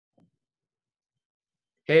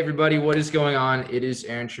Hey everybody, what is going on? It is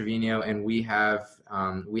Aaron Trevino, and we have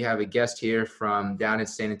a guest here from down in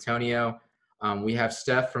San Antonio. We have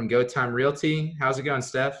Steph from Go Time Realty. How's it going,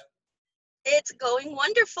 Steph? It's going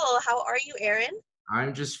wonderful. How are you, Aaron?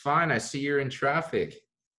 I'm just fine. I see you're in traffic.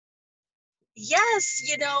 Yes,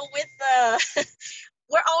 with the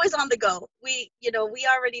we're always on the go. We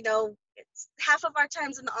already know it's half of our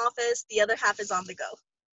time's in the office, the other half is on the go.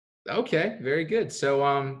 Okay, very good.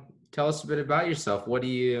 So, tell us a bit about yourself. What have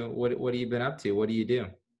you been up to? What do you do?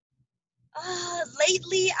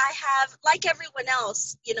 Lately, I have, like everyone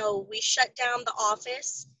else, we shut down the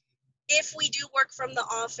office. If we do work from the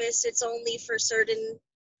office, it's only for certain,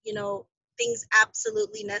 you know, things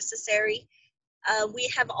absolutely necessary. We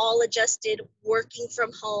have all adjusted working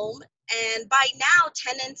from home, and by now,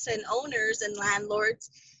 tenants and owners and landlords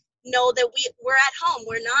know that we're at home.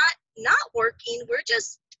 We're not working. We're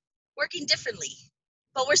just working differently,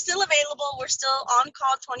 but we're still available. We're still on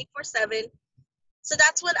call 24/7. So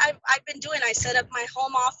that's what I've been doing. I set up my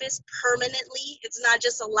home office permanently. It's not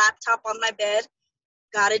just a laptop on my bed.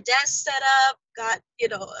 Got a desk set up. Got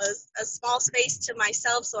a small space to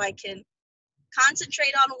myself so I can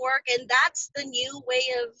concentrate on work, and that's the new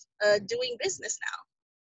way of doing business now.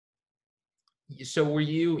 So,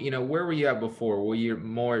 where were you at before? Were you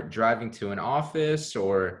more driving to an office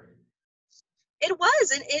or? It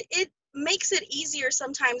was, and it makes it easier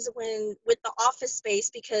sometimes when with the office space,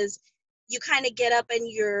 because you kind of get up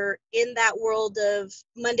and you're in that world of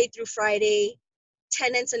Monday through Friday.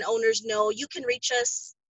 Tenants and owners know you can reach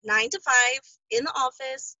us 9 to 5 in the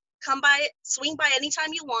office. Come by, swing by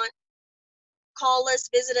anytime you want, call us,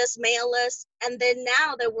 visit us, mail us. And then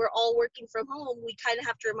now that we're all working from home, we kind of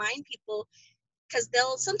have to remind people, because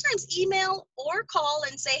they'll sometimes email or call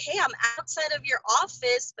and say, hey, I'm outside of your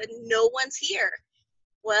office, but no one's here.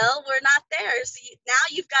 Well, we're not there. So now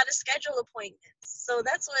you've got to schedule appointments. So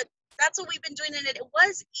that's what we've been doing. And it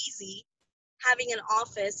was easy having an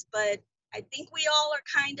office, but I think we all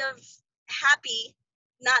are kind of happy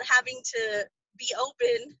not having to be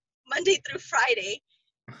open Monday through Friday,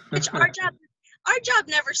 which our job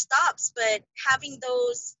never stops, but having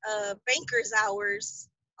those banker's hours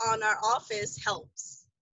on our office helps.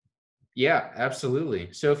 Yeah,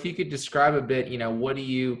 absolutely. So if you could describe a bit, what do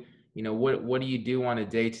you do on a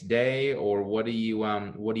day to day, or what are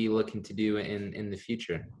you looking to do in the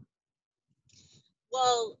future?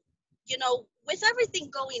 Well, with everything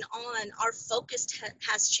going on, our focus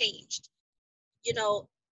has changed. You know,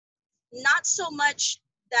 Not so much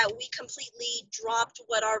that we completely dropped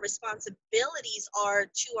what our responsibilities are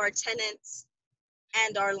to our tenants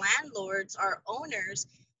and our landlords, our owners,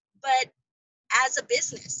 but as a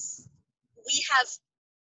business, we have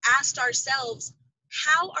asked ourselves,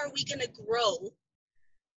 how are we going to grow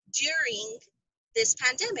during this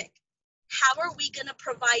pandemic? How are we going to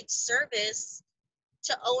provide service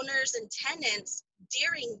to owners and tenants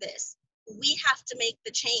during this? We have to make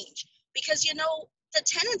the change, because the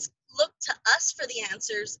tenants look to us for the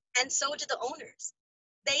answers, and so do the owners.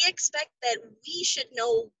 They expect that we should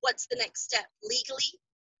know what's the next step legally,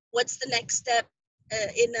 what's the next step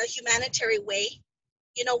in a humanitarian way.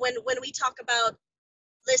 When we talk about,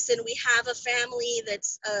 listen, we have a family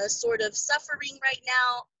that's sort of suffering right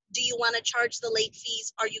now. Do you want to charge the late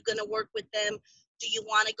fees? Are you going to work with them? Do you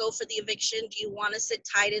want to go for the eviction? Do you want to sit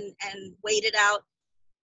tight and wait it out?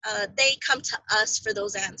 They come to us for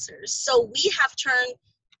those answers. So we have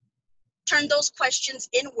turned those questions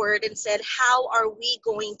inward and said, how are we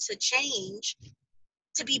going to change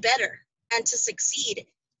to be better and to succeed?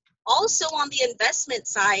 Also on the investment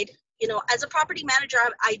side, as a property manager,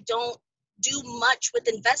 I don't do much with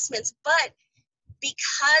investments, but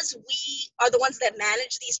because we are the ones that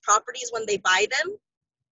manage these properties when they buy them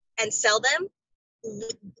and sell them,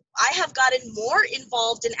 I have gotten more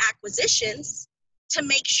involved in acquisitions to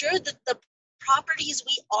make sure that the properties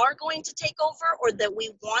we are going to take over or that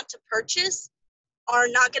we want to purchase are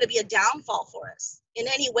not going to be a downfall for us in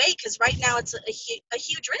any way, because right now it's a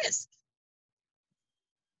huge risk.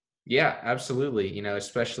 Yeah, absolutely.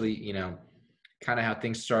 Especially, kind of how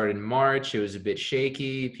things started in March. It was a bit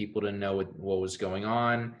shaky. People didn't know what was going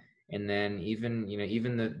on. And then even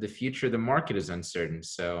the future of the market is uncertain.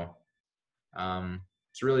 So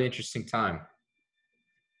it's a really interesting time.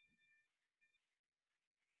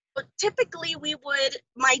 But typically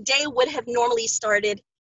my day would have normally started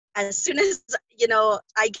as soon as,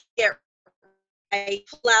 I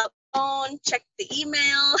pull out the phone, check the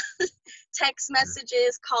email, text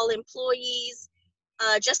messages, call employees,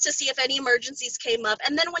 just to see if any emergencies came up.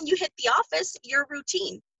 And then when you hit the office, your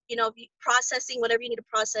routine, processing whatever you need to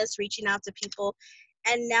process, reaching out to people.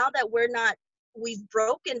 And now that we've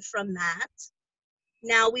broken from that,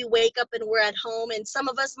 Now we wake up and we're at home, and some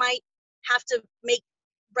of us might have to make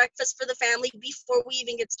breakfast for the family before we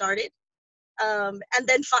even get started, and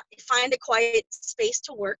then find a quiet space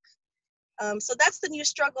to work. So that's the new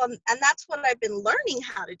struggle, and that's what I've been learning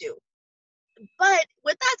how to do. But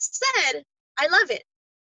with that said, I love it.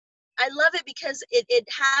 I love it because it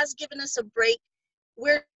has given us a break.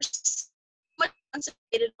 We're so much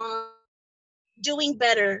concentrated on doing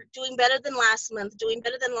better than last month, doing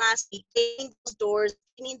better than last week, getting those doors,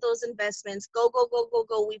 getting those investments, go, go, go, go,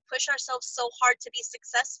 go. We push ourselves so hard to be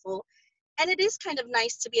successful. And it is kind of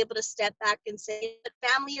nice to be able to step back and say that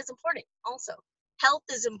family is important also. Health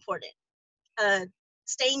is important. Uh,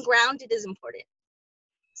 Staying grounded is important.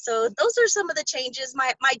 So those are some of the changes.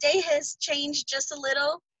 My day has changed just a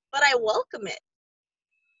little, but I welcome it.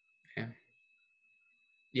 Yeah.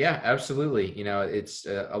 Yeah, absolutely. You know, it's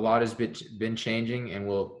a lot has been changing, and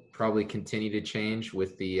will probably continue to change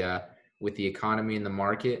with the economy and the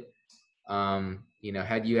market. You know,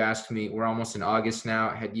 had you asked me, we're almost in August now.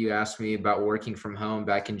 Had you asked me about working from home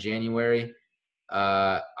back in January,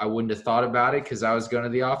 I wouldn't have thought about it because I was going to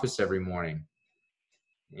the office every morning.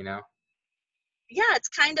 You know. Yeah, it's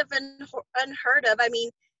kind of unheard of. I mean,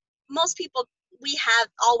 most people, we have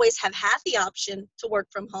always have had the option to work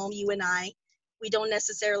from home. You and I, we don't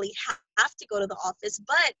necessarily have to go to the office,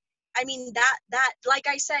 but I mean that like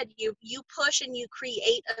I said, you push and you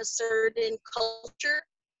create a certain culture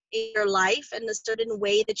in your life and a certain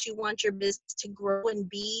way that you want your business to grow and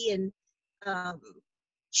be and um,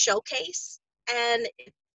 showcase. And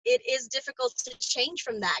it is difficult to change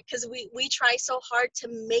from that because we try so hard to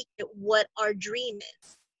make it what our dream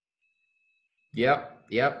is. Yep.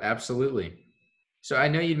 Yep. Absolutely. So I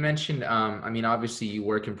know you mentioned, I mean, obviously you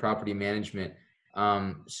work in property management.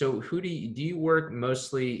 So who do you work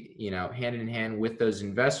mostly, you know, hand in hand with those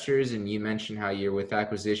investors? And you mentioned how you're with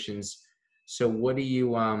acquisitions. So what do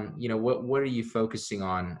you, you know, what are you focusing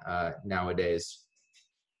on nowadays?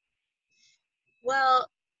 Well,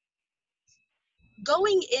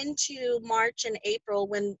 going into March and April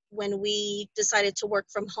when we decided to work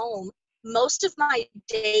from home, most of my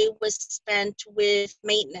day was spent with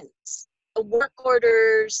maintenance, work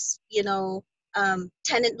orders,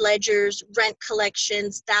 tenant ledgers, rent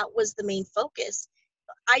collections. That was the main focus.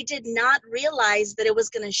 I did not realize that it was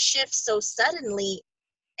going to shift so suddenly.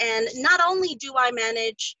 And not only do I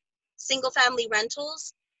manage single family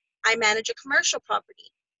rentals, I manage a commercial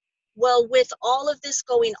property. Well, with all of this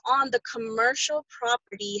going on, the commercial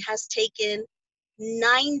property has taken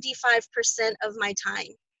 95% of my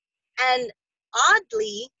time. And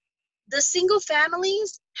oddly, the single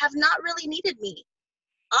families have not really needed me.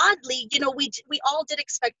 Oddly, we all did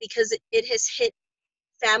expect, because it has hit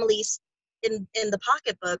families in the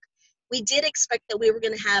pocketbook. We did expect that we were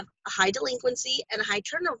going to have a high delinquency and a high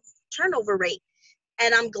turnover rate.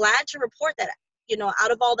 And I'm glad to report that,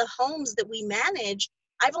 out of all the homes that we manage,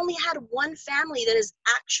 I've only had one family that has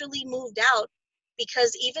actually moved out,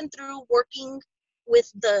 because even through working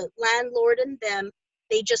with the landlord and them,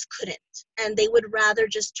 they just couldn't. And they would rather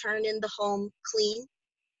just turn in the home clean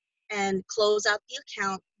and close out the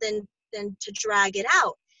account than to drag it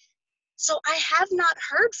out. So I have not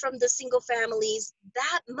heard from the single families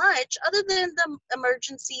that much, other than the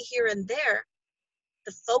emergency here and there.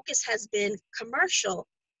 The focus has been commercial,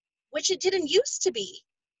 which it didn't used to be.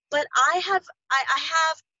 But I have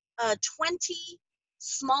 20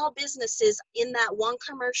 small businesses in that one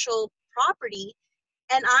commercial property,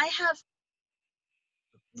 and I have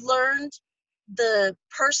learned the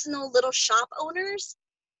personal little shop owners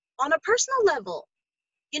on a personal level.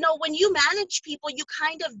 When you manage people, you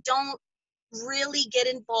kind of don't really get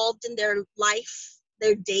involved in their life,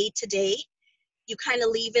 their day to day. You kind of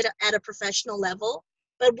leave it at a professional level.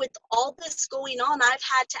 But with all this going on, I've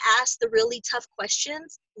had to ask the really tough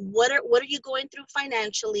questions. What are you going through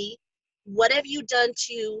financially? What have you done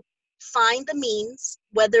to find the means,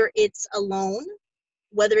 whether it's a loan,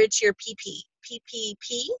 whether it's your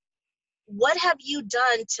PPP? What have you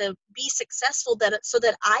done to be successful, so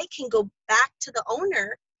that I can go back to the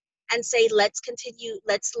owner and say, let's continue,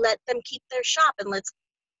 let's let them keep their shop, and let's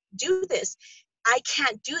do this. I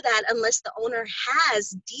can't do that unless the owner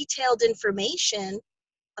has detailed information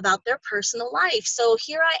about their personal life. So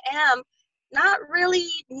here I am, not really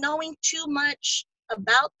knowing too much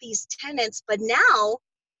about these tenants, but now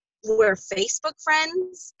we're Facebook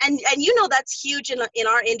friends. And that's huge in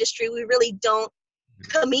our industry. We really don't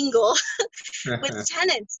commingle with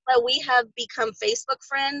tenants, but we have become Facebook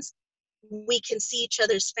friends. We can see each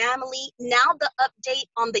other's family. Now the update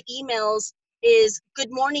on the emails is,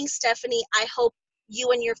 good morning, Stephanie. I hope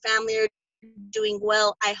you and your family are doing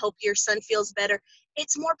well. I hope your son feels better.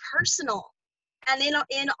 It's more personal. And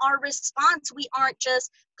in our response, we aren't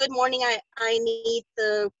just, good morning, I need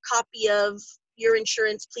the copy of your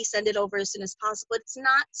insurance, please send it over as soon as possible. It's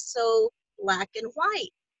not so black and white.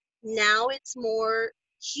 Now it's more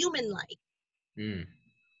human-like. Mm.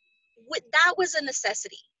 That was a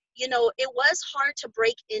necessity. You know, it was hard to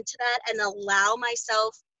break into that and allow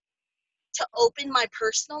myself to open my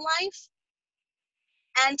personal life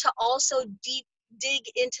and to also deep dig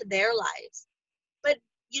into their lives. But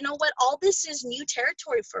you know what? All this is new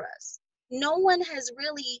territory for us. No one has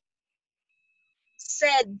really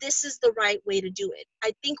said this is the right way to do it.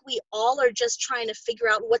 I think we all are just trying to figure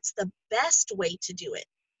out what's the best way to do it.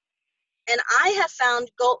 And I have found,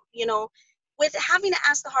 with having to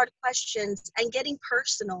ask the hard questions and getting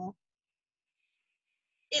personal,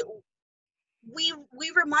 it we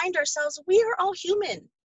remind ourselves we are all human.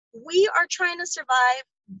 We are trying to survive.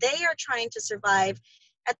 They are trying to survive.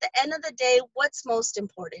 At the end of the day, what's most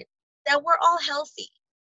important? That we're all healthy,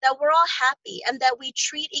 that we're all happy, and that we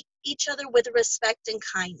treat each other with respect and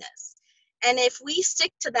kindness. And if we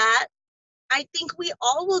stick to that, I think we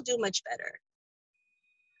all will do much better.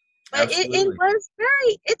 But Absolutely.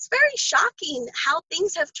 it's very shocking how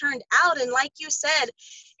things have turned out. And like you said,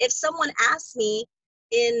 if someone asked me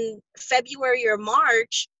in February or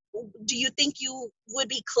March, do you think you would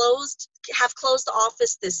be have closed the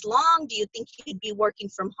office this long? Do you think you'd be working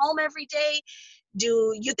from home every day?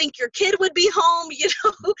 Do you think your kid would be home,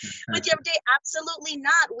 with your day? Absolutely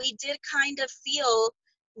not. We did kind of feel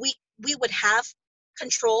we would have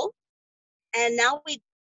control, and now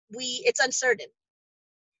it's uncertain.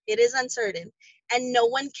 It is uncertain, and no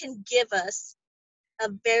one can give us a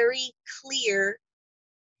very clear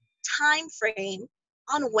time frame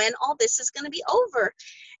on when all this is going to be over.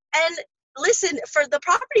 And listen, for the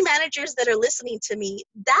property managers that are listening to me,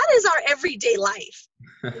 that is our everyday life.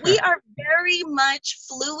 We are very much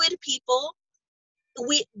fluid people.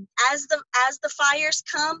 We as the fires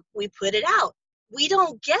come, we put it out. We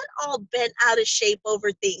don't get all bent out of shape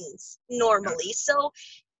over things normally. So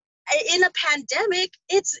in a pandemic,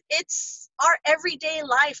 it's our everyday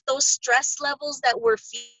life. Those stress levels that we're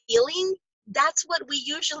feeling, that's what we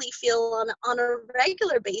usually feel on a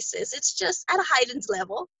regular basis. It's just at a heightened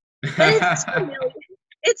level, but it's familiar.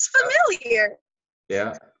 It's familiar.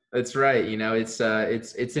 Yeah, that's right.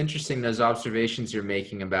 It's interesting those observations you're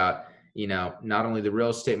making about, not only the real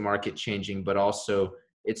estate market changing, but also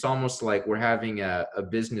it's almost like we're having a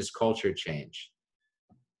business culture change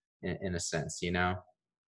in a sense,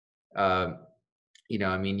 Um,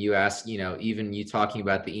 I mean, you ask, even you talking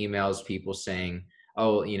about the emails, people saying,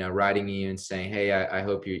 oh, writing you and saying, hey, I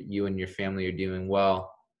hope you and your family are doing well.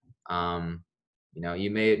 Um, you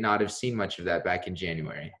may not have seen much of that back in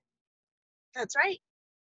January. That's right.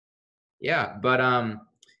 Yeah, but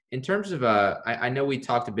in terms of I know we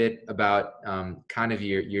talked a bit about kind of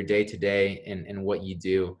your day to day and what you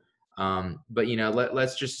do. But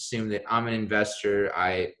let's just assume that I'm an investor.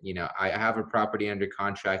 I have a property under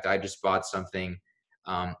contract. I just bought something,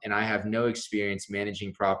 and I have no experience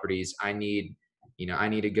managing properties. I need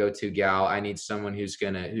a go-to gal. I need someone who's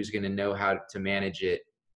gonna know how to manage it.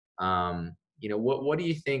 What do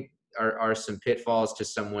you think are some pitfalls to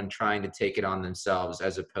someone trying to take it on themselves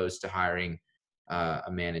as opposed to hiring a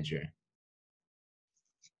manager?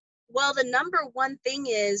 Well, the number one thing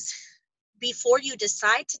is, before you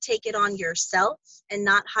decide to take it on yourself and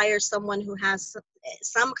not hire someone who has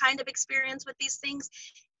some kind of experience with these things,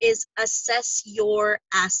 is assess your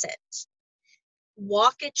asset.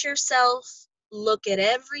 Walk it yourself, look at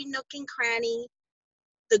every nook and cranny,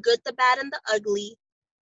 the good, the bad, and the ugly.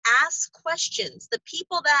 Ask questions. The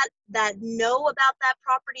people that know about that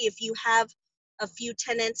property, if you have a few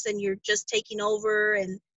tenants and you're just taking over,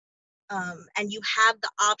 and you have the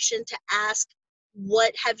option to ask,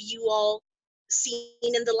 what have you all seen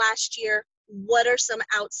in the last year? What are some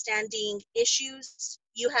outstanding issues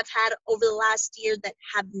you have had over the last year that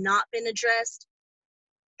have not been addressed?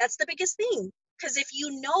 That's the biggest thing. Because if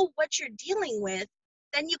you know what you're dealing with,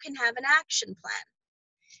 then you can have an action plan.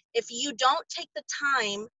 If you don't take the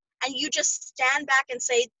time and you just stand back and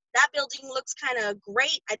say, that building looks kind of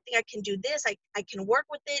great, I think I can do this, I can work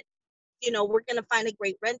with it, we're going to find a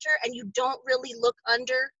great renter, and you don't really look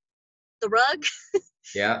under the rug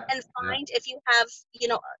Yeah, and yeah, find if you have,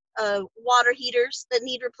 water heaters that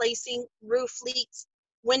need replacing, roof leaks,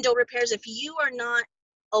 window repairs. If you are not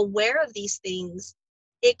aware of these things,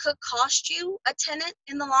 it could cost you a tenant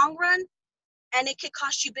in the long run, and it could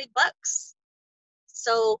cost you big bucks.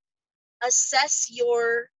 So assess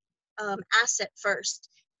your asset first,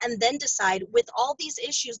 and then decide, with all these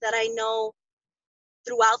issues that I know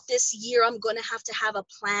throughout this year, I'm going to have a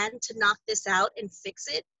plan to knock this out and fix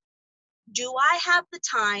it. Do I have the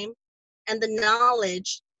time and the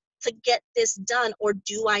knowledge to get this done, or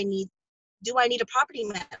do I need a property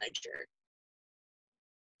manager?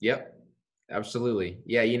 Yep. Absolutely.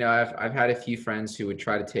 Yeah, I've had a few friends who would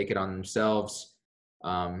try to take it on themselves.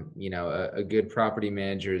 A good property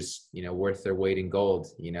manager is, worth their weight in gold,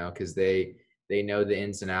 because they know the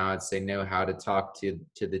ins and outs, they know how to talk to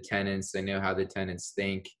the tenants, they know how the tenants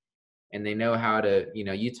think, and they know how to,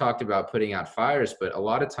 you talked about putting out fires, but a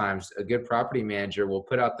lot of times a good property manager will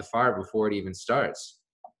put out the fire before it even starts,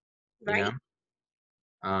 you know? Right?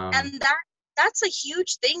 Um, And that's a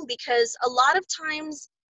huge thing, because a lot of times,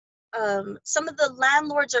 some of the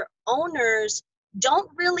landlords or owners don't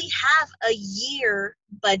really have a year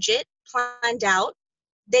budget planned out.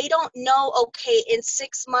 They don't know, okay, in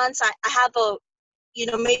 6 months, I have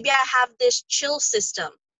maybe I have this chill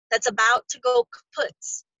system that's about to go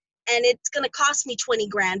kaputs, and it's going to cost me 20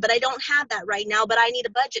 grand, but I don't have that right now, but I need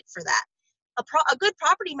a budget for that. A good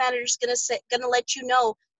property manager is going to let you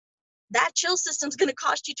know that chill system's going to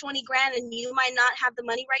cost you 20 grand, and you might not have the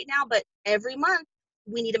money right now, but every month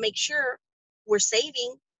we need to make sure we're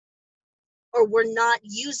saving, or we're not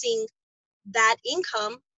using that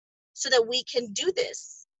income so that we can do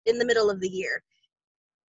this in the middle of the year.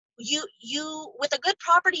 You With a good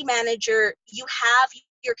property manager, you have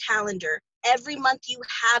your calendar. Every month you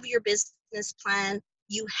have your business plan,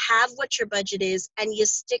 you have what your budget is, and you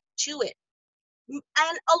stick to it.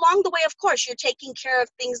 And along the way, of course, you're taking care of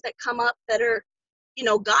things that come up that are,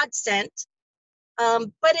 God sent.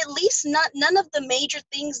 But at least none of the major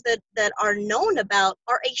things that are known about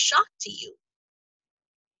are a shock to you.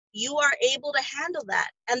 You are able to handle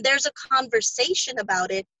that. And there's a conversation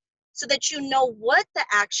about it so that you know what the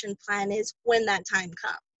action plan is when that time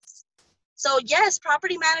comes. So yes,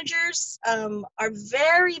 property managers are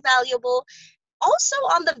very valuable. Also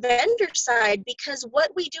on the vendor side, because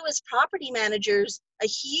what we do as property managers, a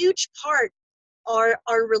huge part are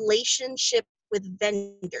our relationship with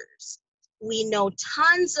vendors. We know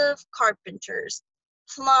tons of carpenters,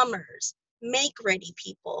 plumbers, make-ready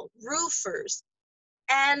people, roofers.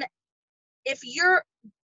 And if you're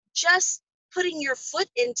just putting your foot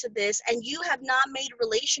into this and you have not made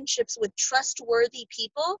relationships with trustworthy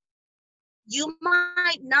people, you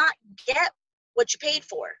might not get what you paid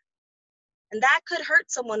for. And that could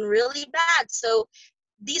hurt someone really bad. So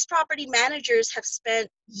these property managers have spent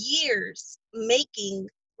years making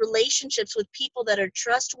relationships with people that are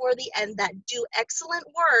trustworthy and that do excellent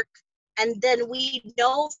work. And then we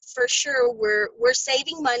know for sure we're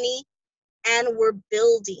saving money, and we're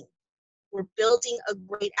building a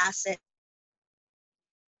great asset.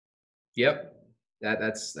 Yep.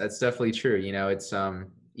 That's definitely true. It's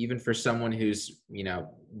even for someone who's,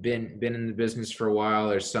 been in the business for a while,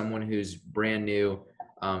 or someone who's brand new,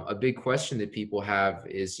 a big question that people have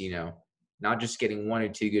is, not just getting one or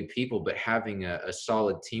two good people, but having a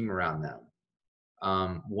solid team around them.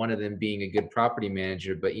 One of them being a good property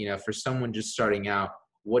manager. But, for someone just starting out,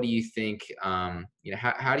 what do you think,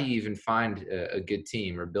 how do you even find a good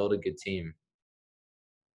team or build a good team?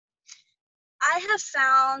 I have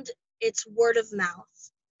found it's word of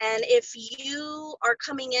mouth. And if you are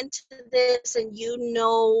coming into this and you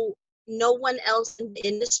know no one else in the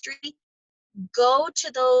industry, go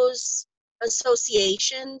to those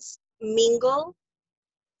associations, mingle,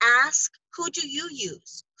 ask, who do you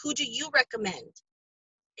use? Who do you recommend?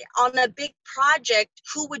 On a big project,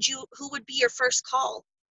 who would be your first call?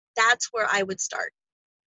 That's where I would start.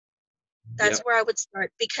 That's Yep. where I would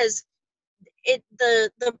start, because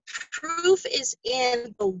the proof is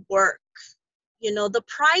in the work. The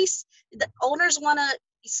price, the owners want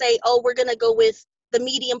to say, oh, we're going to go with the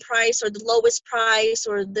medium price or the lowest price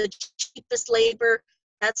or the cheapest labor.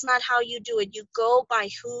 That's not how you do it. You go by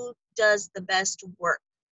who does the best work.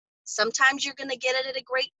 Sometimes you're going to get it at a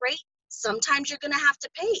great rate. Sometimes you're going to have to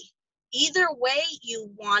pay. Either way,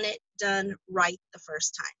 you want it done right the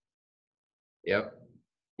first time. Yep.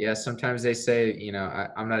 Yeah, sometimes they say,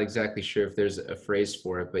 I'm not exactly sure if there's a phrase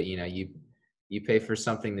for it, but you pay for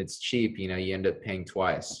something that's cheap, you end up paying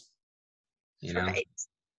twice, you know? Right.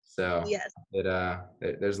 So Yes.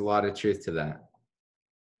 there's a lot of truth to that.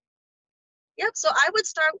 Yep. So I would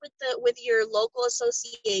start with your local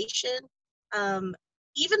association, um,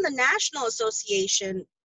 even the national association.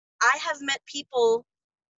 I have met people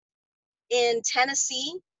in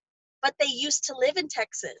Tennessee, but they used to live in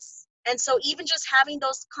Texas. And so even just having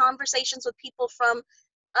those conversations with people from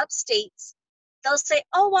upstates, they'll say,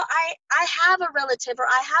 oh, well, I have a relative or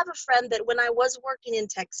I have a friend that when I was working in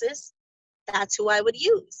Texas, that's who I would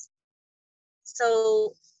use.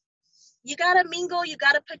 So you got to mingle, you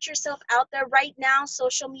got to put yourself out there. Right now,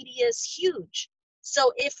 social media is huge.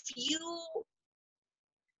 So if you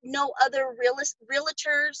know other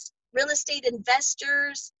realtors, real estate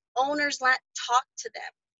investors, owners, talk to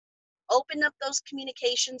them. Open up those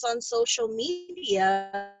communications on social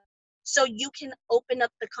media so you can open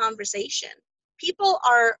up the conversation. People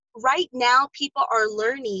are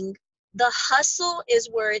learning the hustle is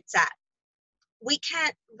where it's at.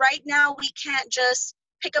 Right now we can't just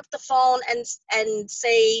pick up the phone and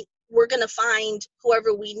say we're going to find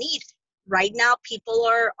whoever we need. Right now people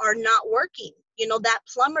are not working. You know, that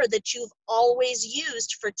plumber that you've always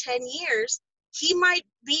used for 10 years, he might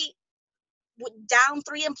be down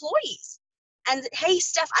 3 employees. And hey,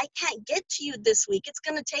 Steph, I can't get to you this week. It's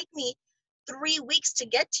going to take me 3 weeks to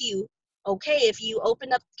get to you. Okay, if you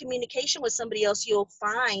open up communication with somebody else, you'll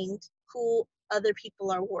find who other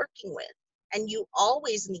people are working with. And you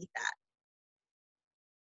always need that.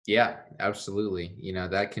 Yeah, absolutely. You know,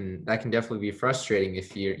 that can definitely be frustrating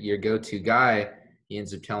if your go-to guy, he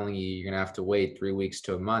ends up telling you you're gonna have to wait 3 weeks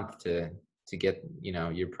to a month to get,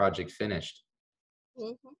 your project finished.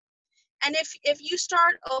 Hmm. And if you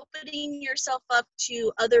start opening yourself up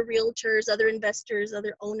to other realtors, other investors,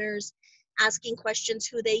 other owners, asking questions,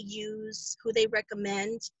 who they use, who they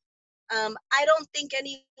recommend, I don't think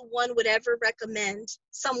anyone would ever recommend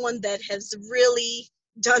someone that has really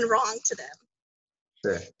done wrong to them.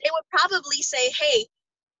 Sure. They would probably say, hey,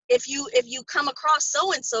 if you come across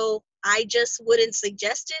so and so, I just wouldn't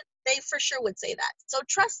suggest it. They for sure would say that. So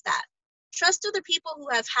trust that. Trust other people who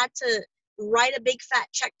have had to write a big fat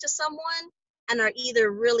check to someone and are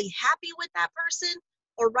either really happy with that person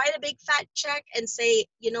or write a big fat check and say,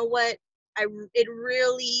 you know what, it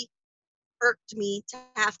really irked me to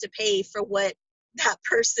have to pay for what that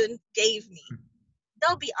person gave me.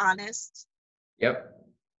 They'll be honest. Yep.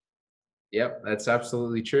 Yep, that's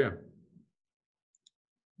absolutely true.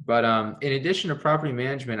 But in addition to property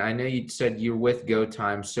management, I know you said you're with Go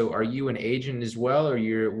Time. So are you an agent as well,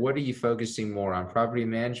 or what are you focusing more on, property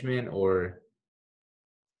management or?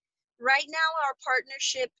 Right now, our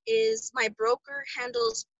partnership is my broker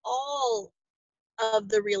handles all of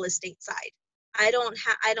the real estate side. I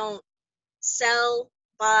don't sell,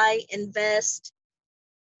 buy, invest.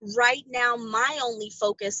 Right now, my only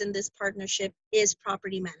focus in this partnership is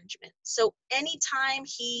property management. So anytime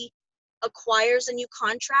he acquires a new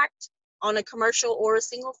contract on a commercial or a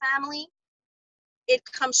single family, it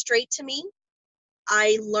comes straight to me.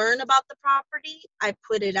 I learn about the property, I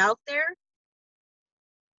put it out there,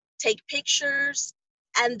 take pictures,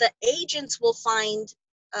 and the agents will find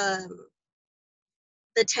um,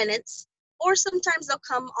 the tenants, or sometimes they'll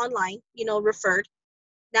come online, referred.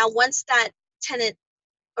 Now, once that tenant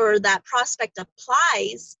or that prospect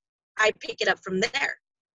applies, I pick it up from there.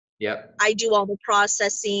 Yep. I do all the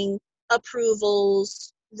processing,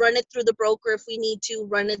 approvals, run it through the broker if we need to,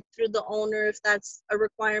 run it through the owner if that's a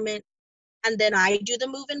requirement. And then I do the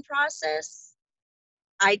move-in process.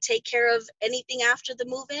 I take care of anything after the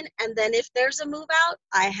move-in. And then if there's a move-out,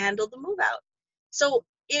 I handle the move-out. So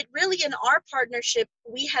it really, in our partnership,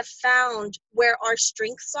 we have found where our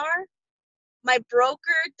strengths are. My broker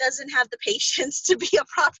doesn't have the patience to be a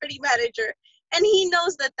property manager, and he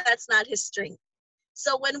knows that that's not his strength.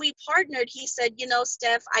 So when we partnered, he said,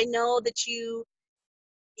 Steph, I know that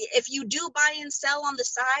if you do buy and sell on the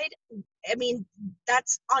side, I mean,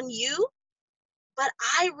 that's on you, but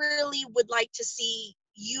I really would like to see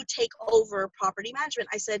you take over property management.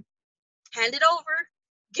 I said, hand it over.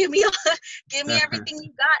 Give me give me everything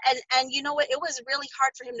you got. And you know what? It was really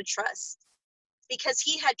hard for him to trust because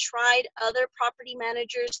he had tried other property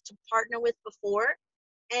managers to partner with before.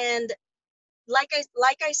 And like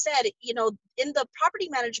I said, in the property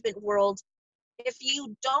management world, if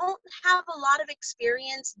you don't have a lot of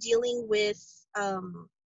experience dealing with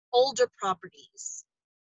older properties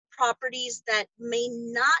that may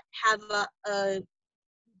not have a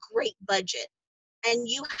great budget, and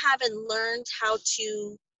you haven't learned how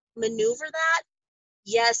to maneuver that,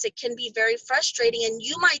 yes, it can be very frustrating. And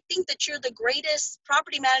you might think that you're the greatest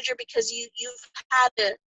property manager because you've had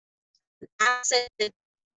an asset that's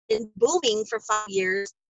been booming for 5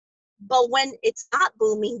 years. But when it's not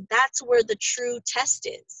booming, that's where the true test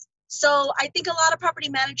is. So I think a lot of property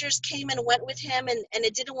managers came and went with him, and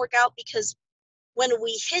it didn't work out because when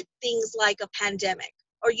we hit things like a pandemic,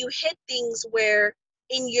 or you hit things where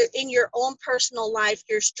in your own personal life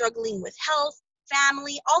you're struggling with health,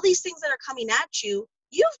 family, all these things that are coming at you,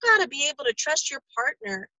 you've got to be able to trust your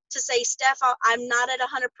partner to say, Steph, I'm not at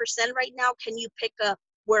 100% right now, can you pick up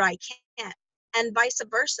where I can't? And vice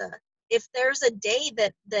versa. If there's a day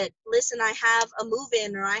that listen, I have a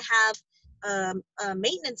move-in, or I have a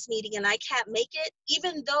maintenance meeting and I can't make it,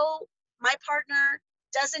 even though my partner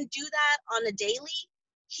doesn't do that on a daily,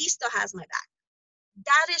 he still has my back.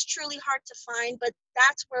 That is truly hard to find, but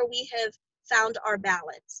that's where we have found our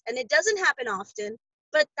balance. And it doesn't happen often,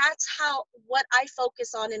 but that's what I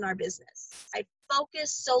focus on in our business. I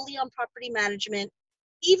focus solely on property management,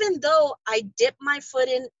 even though I dip my foot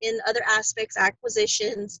in other aspects,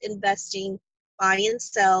 acquisitions, investing, buy and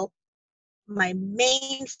sell. My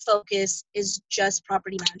main focus is just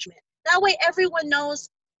property management. That way everyone knows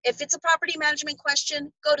if it's a property management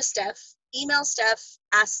question, go to Steph, email Steph,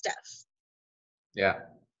 ask Steph. Yeah,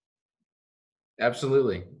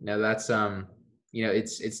 absolutely. No, that's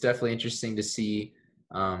it's definitely interesting to see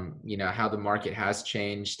how the market has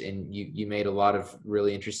changed, and you made a lot of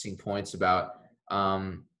really interesting points about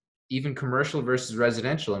even commercial versus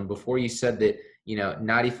residential. And before you said that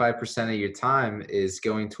 95% of your time is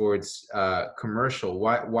going towards commercial.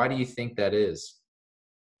 Why do you think that is?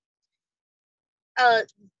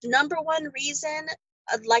 Number one reason,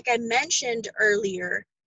 like I mentioned earlier,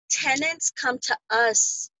 tenants come to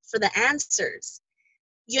us for the answers.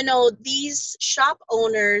 These shop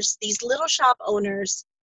owners, these little shop owners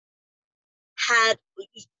had,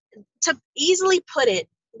 to easily put it,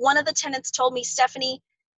 one of the tenants told me, Stephanie,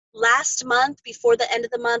 last month, before the end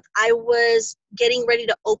of the month, I was getting ready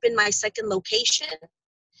to open my second location.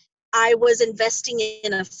 I was investing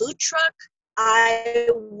in a food truck. I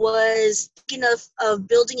was thinking of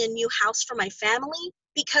building a new house for my family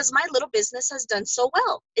because my little business has done so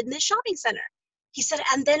well in this shopping center. He said,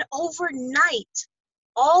 and then overnight,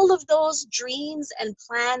 all of those dreams and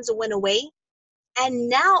plans went away. And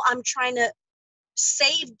now I'm trying to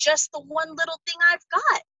save just the one little thing I've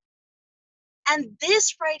got. And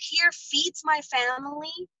this right here feeds my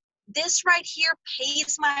family. This right here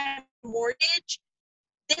pays my mortgage.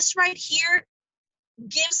 This right here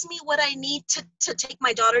gives me what I need to take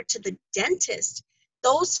my daughter to the dentist.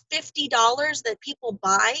 Those $50 that people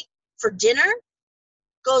buy for dinner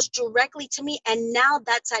goes directly to me, and now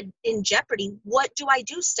that's in jeopardy. What do I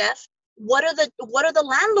do, Steph? What are the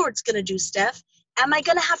landlords going to do, Steph? Am I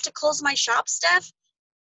going to have to close my shop, Steph?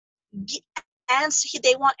 And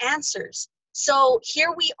they want answers. So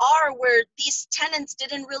here we are where these tenants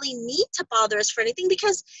didn't really need to bother us for anything,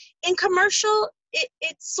 because in commercial,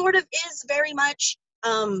 it sort of is very much,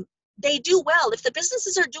 they do well. If the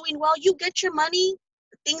businesses are doing well, you get your money,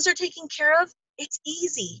 things are taken care of, it's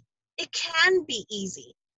easy. It can be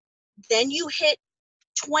easy. Then you hit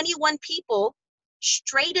 21 people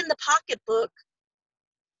straight in the pocketbook,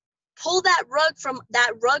 pull that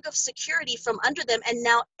rug of security from under them, and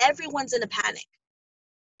now everyone's in a panic.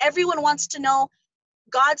 Everyone wants to know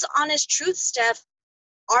God's honest truth, Steph.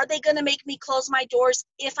 Are they going to make me close my doors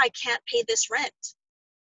if I can't pay this rent?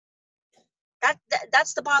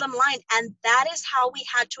 That's the bottom line. And that is how we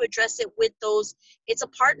had to address it with those. It's a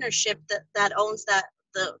partnership that owns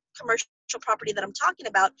the commercial property that I'm talking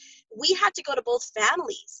about. We had to go to both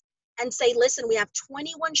families and say, listen, we have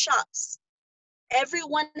 21 shops.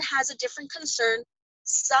 Everyone has a different concern.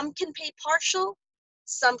 Some can pay partial.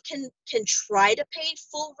 Some can try to pay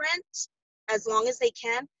full rent as long as they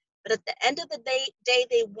can. But at the end of the day,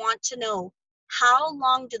 they want to know, how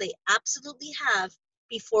long do they absolutely have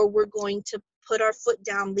before we're going to put our foot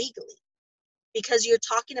down legally? Because you're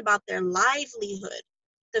talking about their livelihood,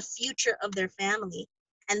 the future of their family,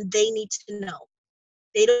 and they need to know.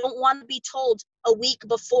 They don't want to be told a week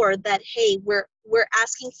before that, hey, we're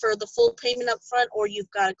asking for the full payment up front, or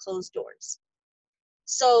you've got to close doors.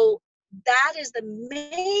 So that is the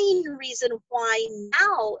main reason why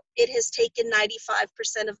now it has taken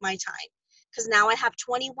 95% of my time, because now I have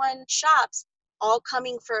 21 shops all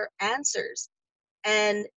coming for answers.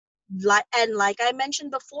 And like I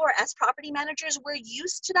mentioned before, as property managers, we're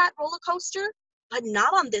used to that roller coaster, but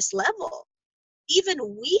not on this level.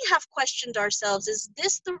 Even we have questioned ourselves, is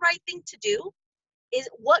this the right thing to do?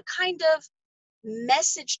 What kind of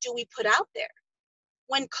message do we put out there?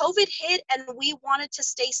 When COVID hit and we wanted to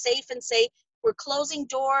stay safe and say we're closing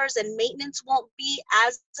doors and maintenance won't be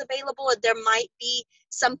as available, there might be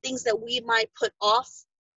some things that we might put off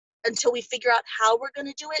until we figure out how we're going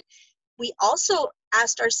to do it, we also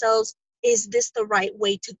asked ourselves, is this the right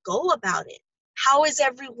way to go about it? How is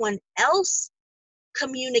everyone else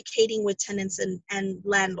communicating with tenants and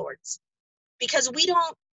landlords? Because we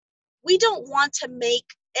don't want to make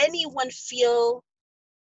anyone feel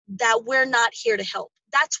that we're not here to help.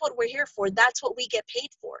 That's what we're here for. That's what we get paid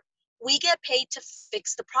for. We get paid to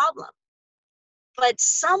fix the problem. But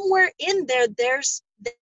somewhere in there, there's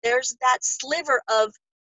that sliver of,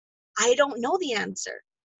 I don't know the answer.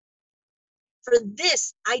 For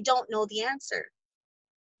this, I don't know the answer.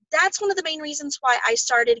 that's one of the main reasons why I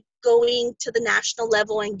started going to the national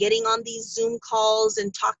level and getting on these Zoom calls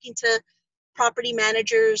and talking to property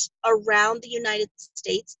managers around the United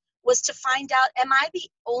States, was to find out, am I the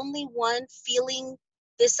only one feeling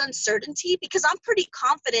this uncertainty? Because I'm pretty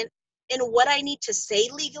confident in what I need to say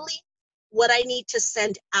legally, what I need to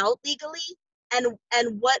send out legally, and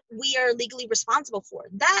what we are legally responsible for.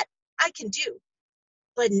 That I can do.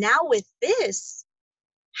 But now with this,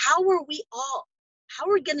 how are we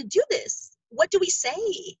going to do this? What do we say?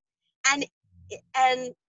 And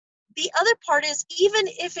and the other part is, even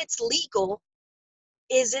if it's legal,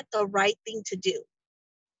 is it the right thing to do?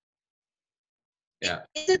 Yeah.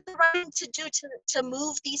 Is it the right thing to do to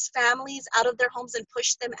move these families out of their homes and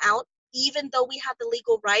push them out, even though we have the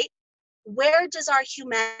legal right? Where does our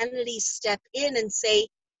humanity step in and say,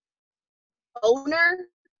 owner,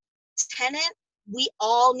 tenant, we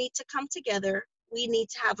all need to come together. We need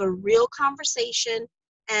to have a real conversation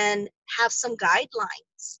and have some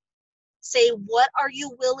guidelines. Say, what are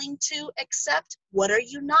you willing to accept? What are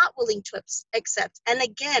you not willing to accept? And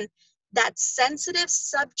again, that sensitive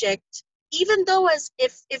subject, even though as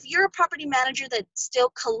if you're a property manager that still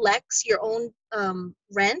collects your own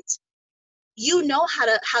rent, you know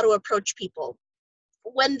how to approach people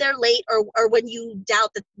when they're late, or when you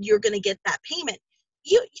doubt that you're going to get that payment.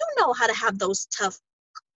 You know how to have those tough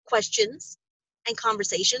questions and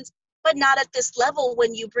conversations, but not at this level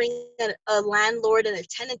when you bring a landlord and a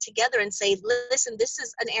tenant together and say, listen, this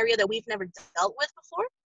is an area that we've never dealt with before,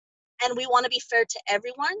 and we want to be fair to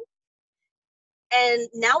everyone. And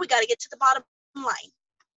now we got to get to the bottom line.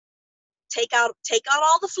 Take out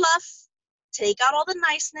all the fluff, take out all the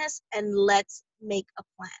niceness, and let's make a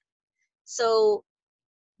plan. So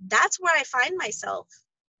that's where I find myself.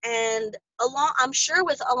 And I'm sure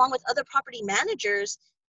along with other property managers,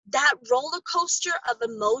 that roller coaster of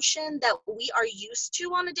emotion that we are used to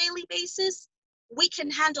on a daily basis, we can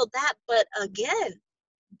handle that. But again,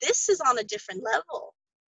 this is on a different level.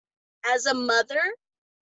 As a mother,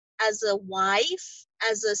 as a wife,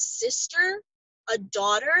 as a sister, a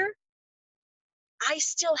daughter, I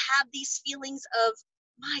still have these feelings of,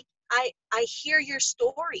 I hear your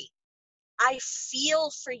story. I feel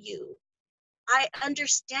for you. I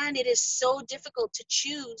understand it is so difficult to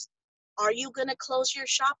choose. Are you going to close your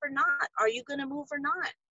shop or not? Are you going to move or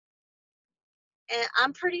not? And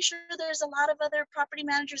I'm pretty sure there's a lot of other property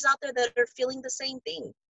managers out there that are feeling the same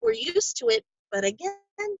thing. We're used to it, but again,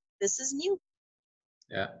 this is new.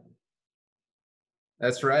 Yeah.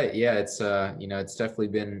 That's right. Yeah, it's definitely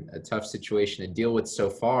been a tough situation to deal with so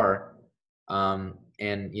far. And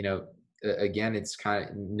again, it's kind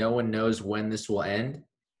of, no one knows when this will end.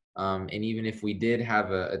 And even if we did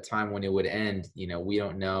have a time when it would end, we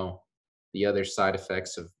don't know the other side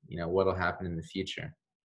effects of, what'll happen in the future.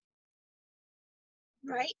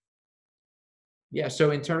 Right? Yeah. So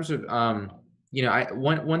in terms of,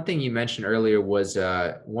 one thing you mentioned earlier was,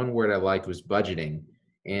 one word I liked was budgeting.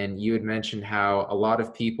 And you had mentioned how a lot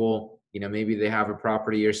of people, maybe they have a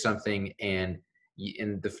property or something, and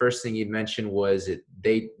the first thing you'd mentioned was that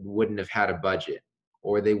they wouldn't have had a budget,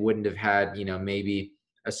 or they wouldn't have had, maybe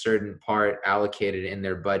a certain part allocated in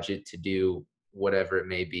their budget to do whatever it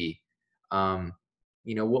may be.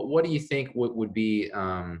 What do you think would be,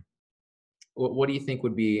 what do you think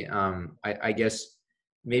would be, I guess,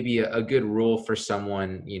 maybe a good rule for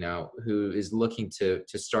someone, who is looking to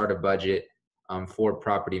start a budget, for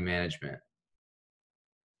property management?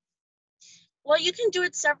 Well, you can do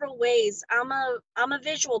it several ways. I'm a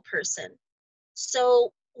visual person.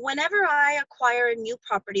 So whenever I acquire a new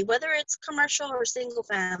property, whether it's commercial or single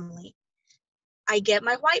family, I get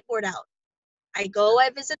my whiteboard out. I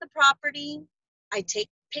visit the property, I take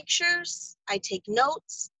pictures, I take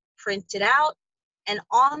notes, print it out, and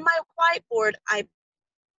on my whiteboard, I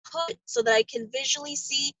put so that I can visually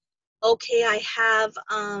see, okay, I have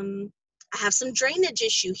some drainage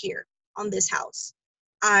issue here on this house.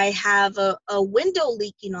 I have a window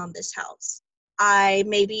leaking on this house. I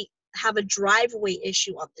maybe have a driveway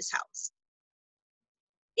issue on this house.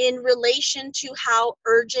 In relation to how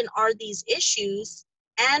urgent are these issues,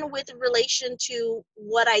 and with relation to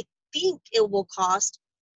what I think it will cost,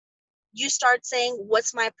 you start saying,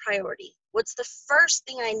 what's my priority? What's the first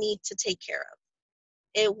thing I need to take care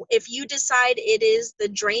of? If you decide it is the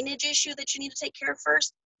drainage issue that you need to take care of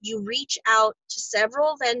first, you reach out to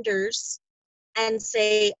several vendors and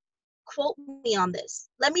say, quote me on this.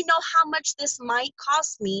 Let me know how much this might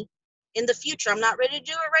cost me in the future. I'm not ready to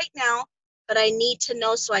do it right now, but I need to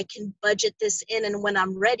know so I can budget this in, and when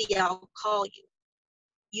I'm ready, I'll call you.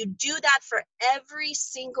 You do that for every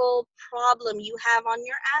single problem you have on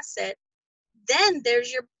your asset. Then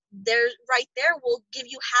there's there right there will give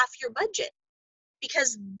you half your budget,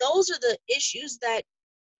 because those are the issues that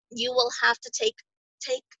you will have to take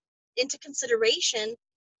into consideration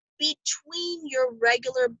between your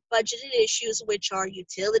regular budgeted issues, which are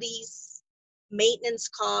utilities, maintenance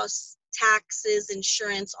costs, taxes,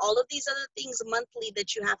 insurance, all of these other things monthly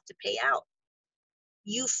that you have to pay out.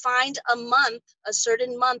 You find a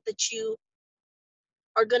certain month that you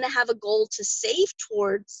are going to have a goal to save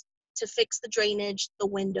towards to fix the drainage, the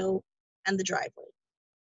window, and the driveway.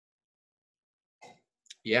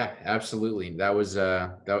 Yeah, absolutely. That was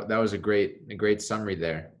that was a great summary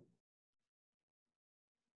there.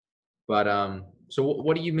 But so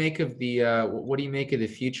what do you make of the what do you make of the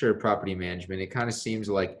future of property management? It kind of seems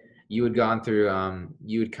like you had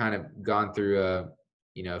kind of gone through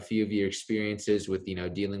a few of your experiences with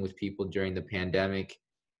dealing with people during the pandemic.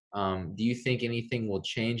 Do you think anything will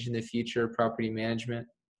change in the future of property management?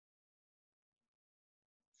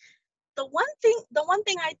 The one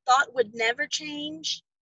thing I thought would never change,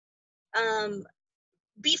 um,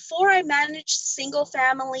 before I managed single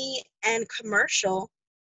family and commercial,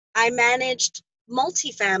 I managed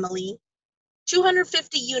multifamily,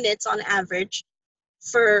 250 units on average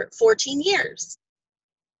for 14 years.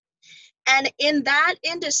 And in that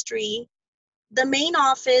industry, the main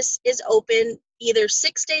office is open either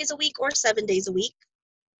 6 days a week or 7 days a week,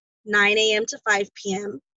 9 a.m. to 5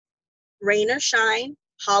 p.m., rain or shine,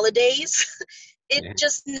 holidays. It Yeah.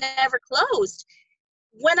 just never closed.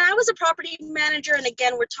 When I was a property manager, and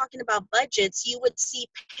again, we're talking about budgets, you would see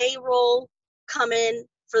payroll come in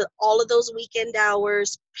for all of those weekend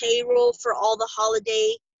hours, payroll for all the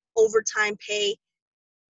holiday overtime pay.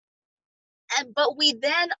 But we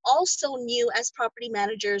then also knew as property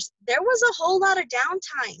managers, there was a whole lot of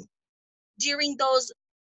downtime during those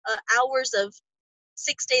hours of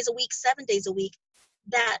 6 days a week, 7 days a week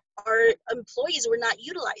that our employees were not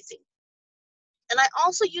utilizing. And I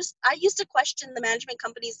used to question the management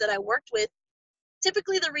companies that I worked with,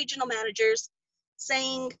 typically the regional managers,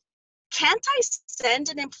 saying, can't I send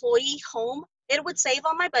an employee home? It would save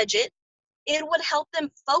on my budget. It would help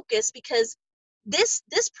them focus, because this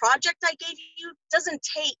project I gave you doesn't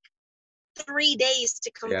take 3 days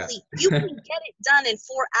to Yeah. complete. You can get it done in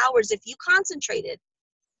 4 hours if you concentrated.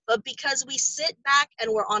 But because we sit back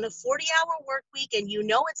and we're on a 40-hour work week and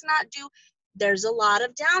it's not due, there's a lot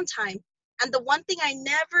of downtime. And the one thing I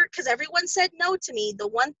never, because everyone said no to me, the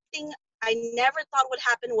one thing I never thought would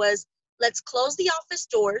happen was, let's close the office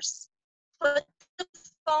doors, put the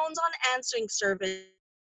phones on answering service,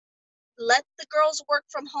 let the girls work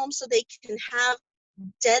from home so they can have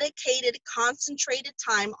dedicated, concentrated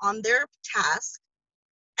time on their task,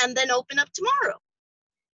 and then open up tomorrow.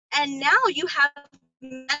 And now you have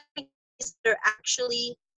managers that are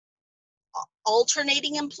actually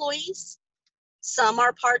alternating employees. Some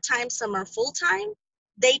are part-time, some are full-time.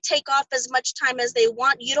 They take off as much time as they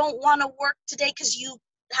want. You don't want to work today because you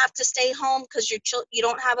have to stay home because you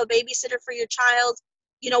don't have a babysitter for your child.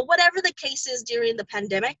 Whatever the case is during the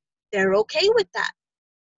pandemic, they're okay with that.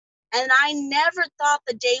 And I never thought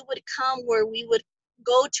the day would come where we would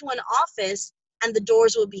go to an office and the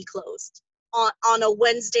doors would be closed on a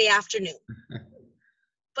Wednesday afternoon.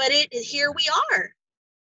 But here we are.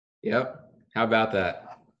 Yep. How about that?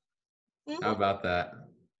 How Mhm. about that?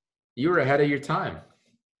 You were ahead of your time.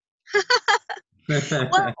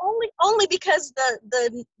 Well, only because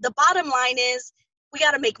the bottom line is we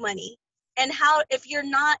got to make money. And if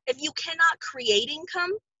you cannot create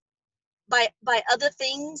income by other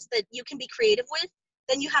things that you can be creative with,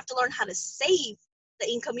 then you have to learn how to save the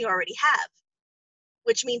income you already have,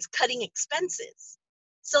 which means cutting expenses.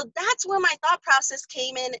 So that's where my thought process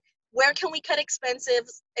came in. Where can we cut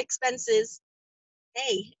expenses?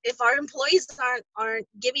 Hey, if our employees aren't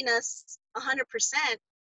giving us 100%,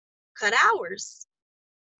 cut hours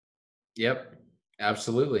Yep.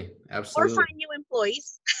 Absolutely. or Absolutely. find new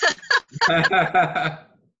employees.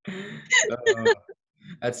 Oh,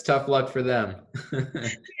 that's tough luck for them.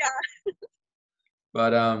 Yeah.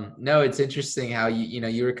 But no, it's interesting how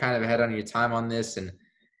you were kind of ahead on your time on this, and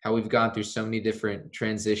how we've gone through so many different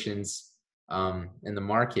transitions in the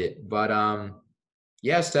market. But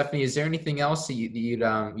yeah, Stephanie, is there anything else that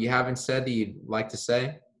you haven't said that you'd like to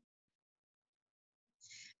say?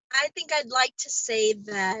 I think I'd like to say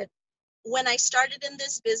that when I started in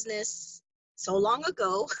this business so long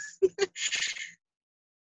ago,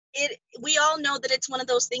 we all know that it's one of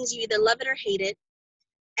those things, you either love it or hate it.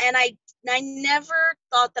 And I never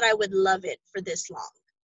thought that I would love it for this long,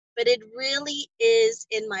 but it really is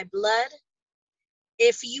in my blood.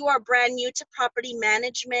 If you are brand new to property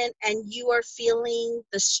management and you are feeling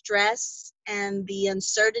the stress and the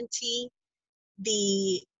uncertainty,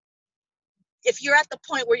 the If you're at the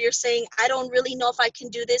point where you're saying, I don't really know if I can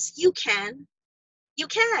do this, you can. You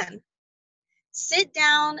can. Sit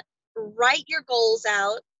down, write your goals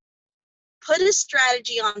out, put a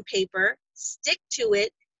strategy on paper, stick to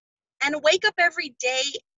it, and wake up every day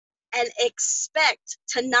and expect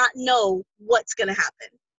to not know what's going to happen.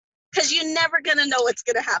 Because you're never going to know what's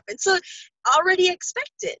going to happen. So already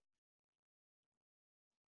expect it.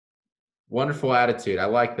 Wonderful attitude. I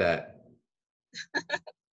like that.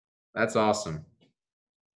 That's awesome.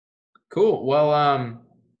 Cool. Well,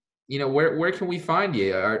 where can we find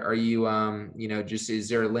you? Are you, just, is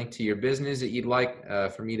there a link to your business that you'd like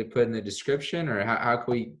for me to put in the description, or how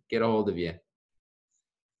can we get a hold of you?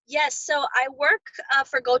 Yes, so I work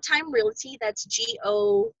for Go Time Realty. That's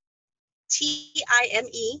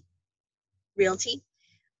GOTIME Realty.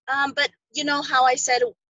 But you know how I said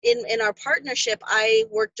in our partnership, I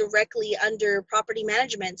work directly under property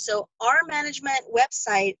management. So our management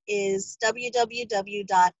website is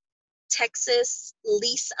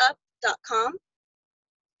www.texasleaseup.com.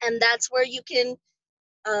 And that's where you can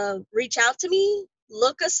reach out to me,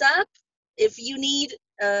 look us up. If you need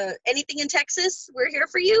anything in Texas, we're here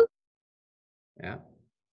for you. Yeah.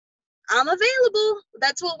 I'm available.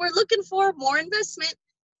 That's what we're looking for, more investment.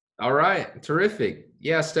 All right. Terrific.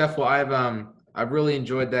 Yeah, Steph. Well, I've really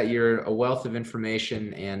enjoyed that. You're a wealth of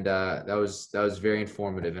information, and that was very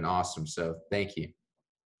informative and awesome. So thank you.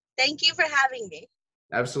 Thank you for having me.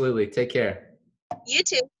 Absolutely. Take care. You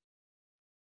too.